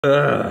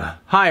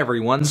Hi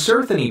everyone,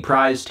 Sirthany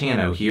Prize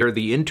Tano here,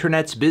 the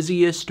internet's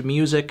busiest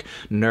music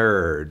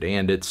nerd,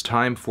 and it's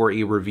time for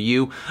a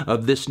review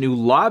of this new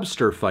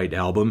LOBSTERFIGHT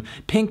album,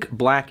 Pink,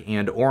 Black,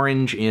 and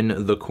Orange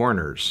in the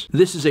Corners.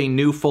 This is a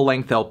new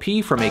full-length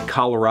LP from a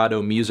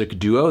Colorado music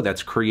duo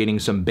that's creating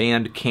some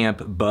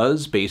Bandcamp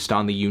buzz based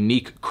on the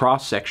unique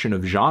cross-section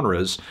of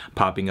genres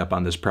popping up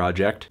on this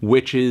project,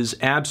 which is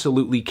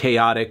absolutely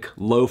chaotic,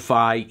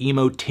 lo-fi,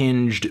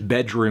 emo-tinged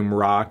bedroom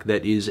rock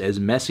that is as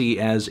messy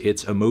as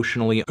it's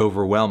emotionally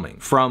overwhelming.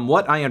 From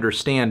what I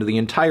understand, the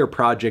entire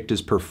project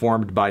is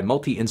performed by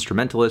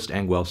multi-instrumentalist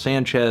Angel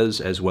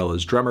Sanchez, as well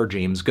as drummer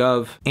James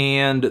Gov,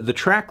 and the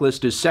track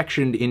list is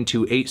sectioned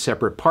into 8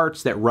 separate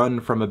parts that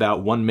run from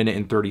about 1 minute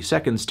and 30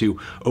 seconds to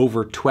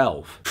over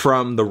 12.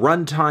 From the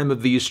runtime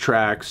of these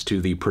tracks to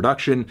the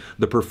production,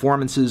 the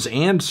performances,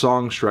 and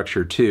song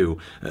structure too,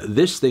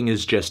 this thing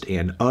is just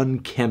an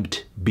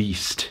unkempt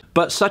beast.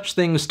 But such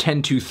things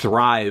tend to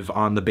thrive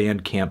on the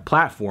Bandcamp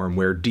platform,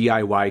 where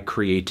DIY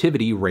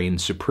creativity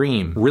reigns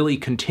supreme, really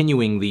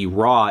continuing the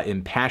raw,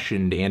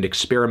 impassioned, and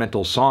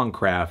experimental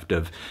songcraft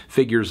of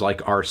figures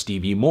like R.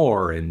 Stevie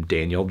Moore and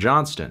Daniel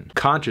Johnston,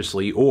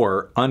 consciously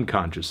or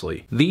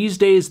unconsciously. These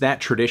days,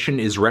 that tradition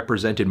is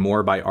represented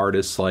more by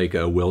artists like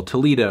Will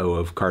Toledo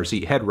of Car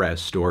Seat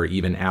Headrest, or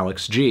even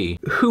Alex G,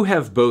 who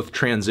have both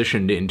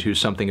transitioned into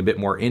something a bit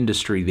more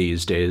industry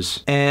these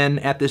days. And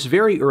at this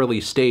very early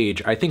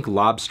stage, I think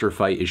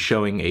LOBSTERFIGHT is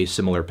showing a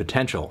similar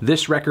potential.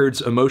 This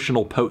record's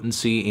emotional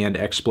potency and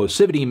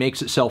explosivity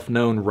makes itself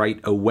known right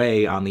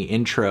away on the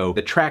intro.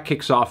 The track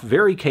kicks off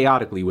very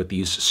chaotically with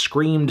these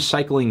screamed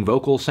cycling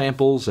vocal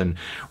samples and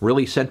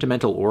really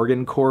sentimental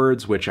organ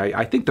chords, which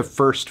I think the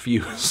first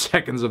few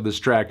seconds of this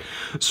track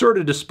sort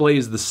of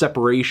displays the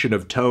separation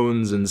of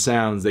tones and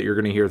sounds that you're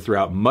going to hear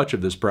throughout much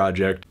of this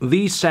project.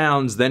 These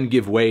sounds then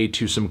give way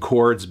to some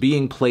chords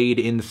being played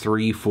in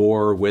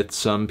 3/4 with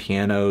some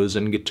pianos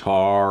and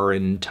guitar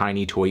and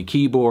tiny toy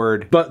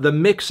keyboard, but the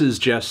mix is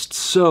just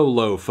so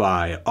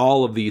lo-fi.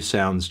 All of these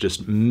sounds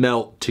just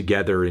melt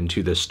together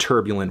into this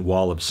turbulent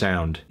wall of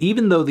sound.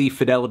 Even though the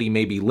fidelity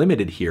may be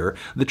limited here,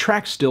 the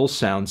track still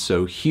sounds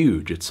so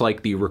huge. It's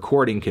like the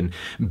recording can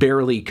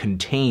barely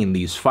contain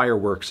these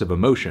fireworks of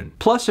emotion.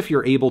 Plus, if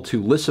you're able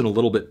to listen a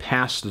little bit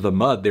past the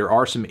mud, there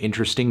are some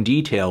interesting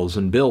details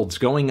and builds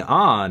going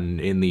on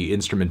in the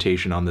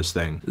instrumentation on this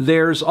thing.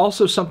 There's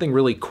also something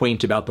really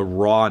quaint about the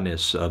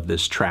rawness of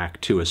this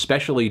track too,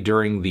 especially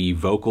during the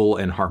vocal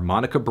and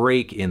harmonica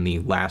break in the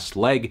last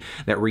leg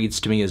that reads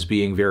to me as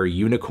being very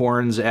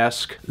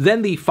Unicorns-esque.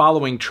 Then the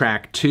following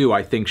track too,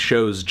 I think,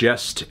 shows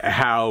just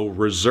how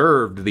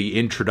reserved the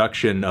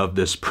introduction of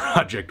this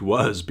project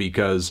was,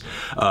 because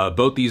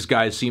both these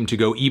guys seem to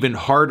go even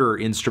harder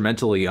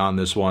instrumentally on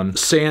this one.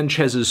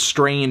 Sanchez's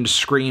strained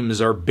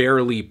screams are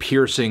barely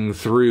piercing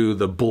through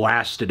the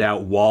blasted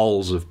out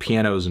walls of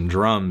pianos and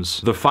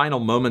drums. The final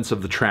moments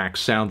of the track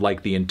sound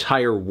like the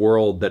entire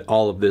world that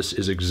all of this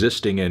is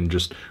existing in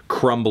just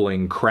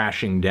crumbling,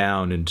 crashing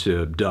down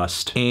into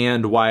dust.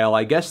 And while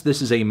I guess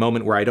this is a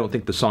moment where I don't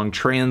think the song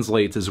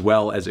translates as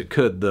well as it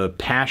could, the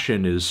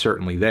passion is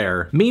certainly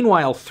there.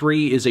 Meanwhile,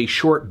 3 is a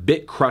short,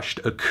 bit-crushed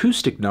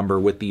acoustic number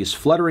with these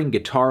fluttering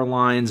guitar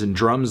lines and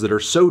drums that are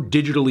so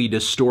digitally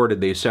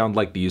distorted they sound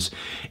like these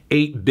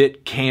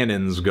 8-bit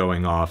cannons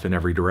going off in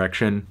every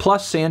direction.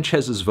 Plus,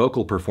 Sanchez's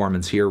vocal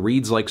performance here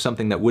reads like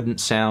something that wouldn't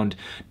sound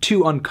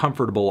too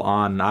uncomfortable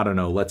on, I don't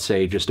know, let's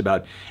say just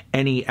about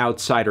any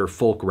outsider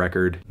folk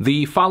record.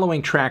 The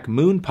following track,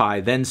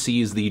 MOONPIE, then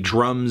sees the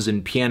drums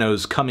and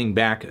pianos coming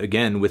back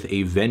again with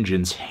a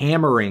vengeance,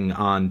 hammering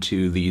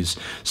onto these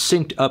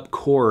synced up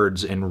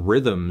chords and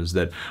rhythms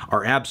that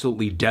are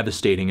absolutely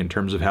devastating in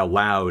terms of how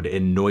loud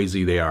and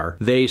noisy they are.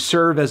 They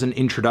serve as an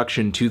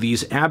introduction to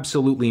these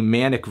absolutely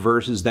manic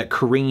verses that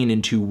careen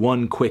into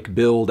one quick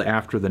build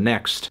after the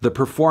next. The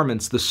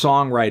performance, the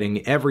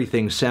songwriting,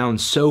 everything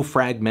sounds so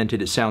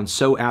fragmented, it sounds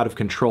so out of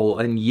control,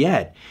 and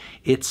yet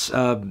it's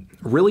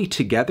really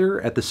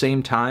together at the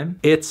same time.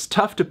 It's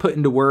tough to put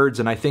into words,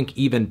 and I think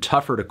even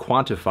tougher to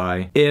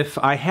quantify. If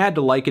I had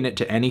to liken it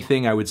to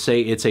anything, I would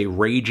say it's a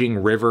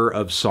raging river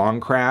of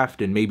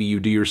songcraft, and maybe you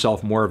do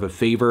yourself more of a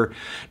favor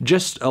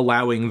just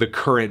allowing the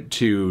current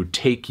to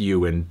take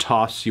you and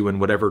toss you in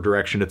whatever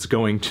direction it's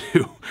going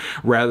to,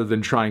 rather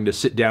than trying to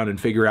sit down and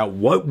figure out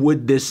what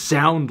would this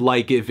sound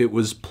like if it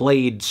was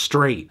played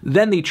straight.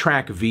 Then the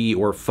track V,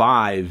 or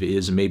 5,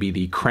 is maybe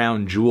the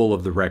crown jewel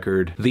of the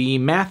record. The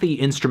mathy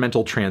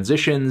instrumental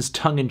transitions,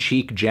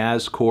 tongue-in-cheek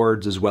jazz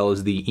chords, as well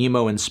as the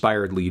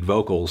emo-inspired lead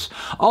vocals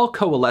all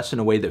coalesce in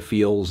a way that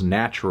feels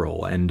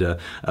natural, and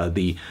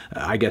the,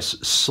 I guess,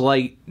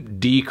 slight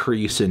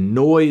decrease in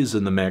noise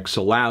in the mix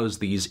allows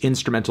these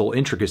instrumental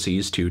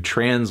intricacies to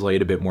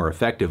translate a bit more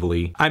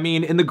effectively. I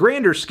mean, in the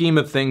grander scheme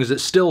of things, it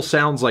still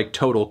sounds like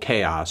total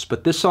chaos,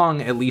 but this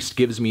song at least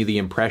gives me the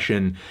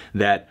impression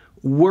that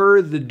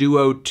were the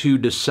duo to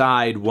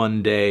decide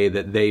one day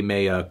that they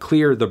may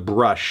clear the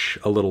brush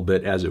a little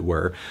bit, as it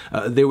were,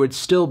 there would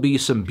still be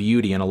some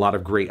beauty and a lot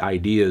of great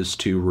ideas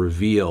to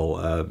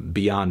reveal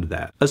beyond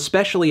that.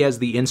 Especially as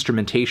the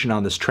instrumentation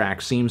on this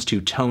track seems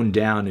to tone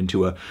down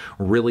into a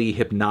really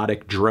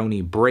hypnotic,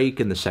 drony break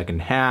in the second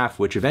half,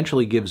 which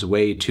eventually gives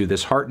way to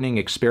this heartening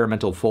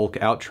experimental folk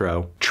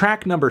outro.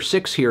 Track number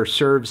 6 here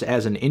serves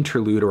as an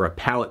interlude or a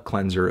palate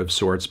cleanser of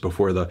sorts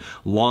before the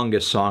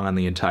longest song on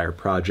the entire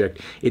project.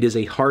 It is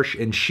a harsh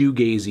and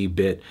shoegazy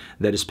bit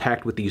that is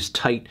packed with these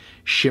tight,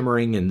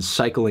 shimmering and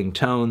cycling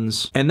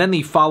tones. And then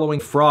the following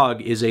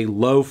frog is a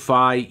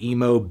lo-fi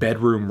emo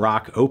bedroom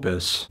rock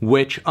opus,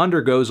 which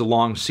undergoes a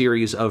long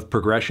series of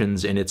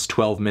progressions in its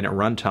 12-minute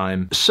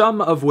runtime,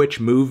 some of which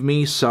move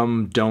me,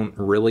 some don't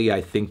really.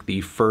 I think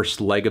the first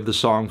leg of the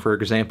song, for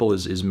example,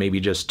 is maybe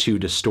just too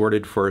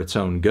distorted for its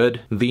own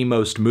good. The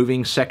most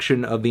moving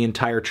section of the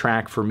entire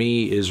track for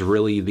me is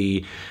really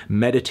the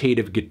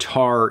meditative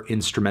guitar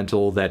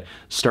instrumental that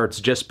starts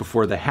just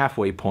before the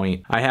halfway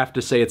point. I have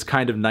to say it's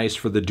kind of nice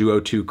for the duo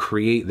to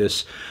create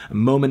this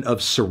moment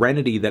of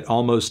serenity that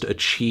almost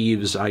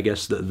achieves, I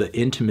guess, the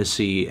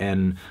intimacy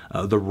and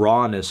the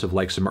rawness of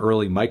like some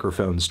early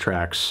Microphones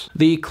tracks.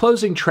 The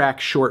closing track,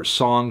 Short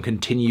Song,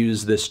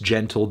 continues this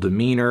gentle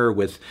demeanor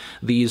with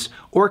these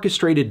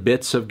orchestrated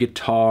bits of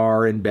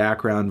guitar and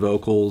background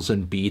vocals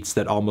and beats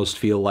that almost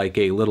feel like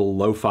a little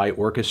lo-fi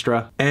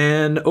orchestra.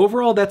 And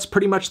overall, that's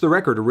pretty much the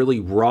record. A really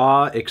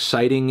raw,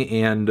 exciting,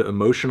 and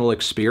emotional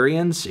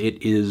experience.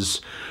 It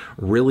is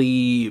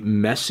really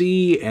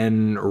messy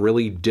and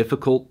really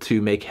difficult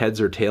to make heads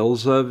or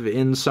tails of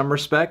in some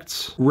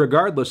respects.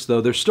 Regardless,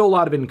 though, there's still a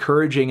lot of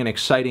encouraging and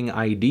exciting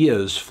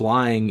ideas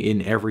flying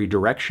in every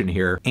direction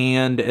here,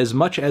 and as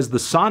much as the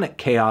sonic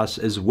chaos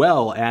as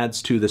well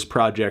adds to this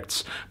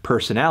project's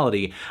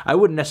personality, I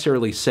wouldn't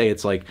necessarily say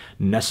it's like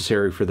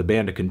necessary for the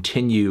band to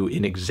continue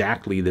in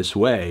exactly this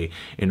way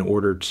in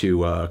order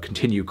to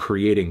continue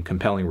creating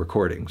compelling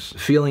recordings.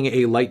 Feeling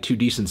a light to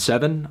decent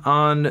 7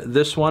 on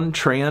this one.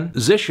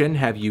 Transition,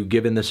 have you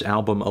given this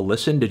album a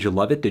listen? Did you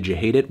love it? Did you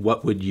hate it?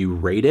 What would you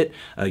rate it?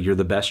 You're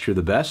the best, you're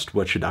the best.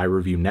 What should I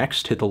review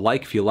next? Hit the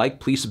like if you like.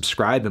 Please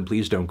subscribe and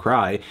please don't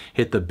cry.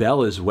 Hit the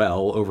bell as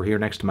well. Over here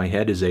next to my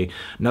head is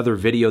another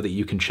video that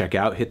you can check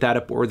out. Hit that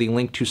up or the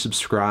link to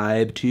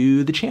subscribe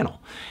to the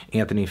channel.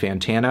 Anthony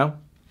Fantano,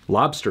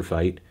 Lobster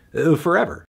Fight, forever.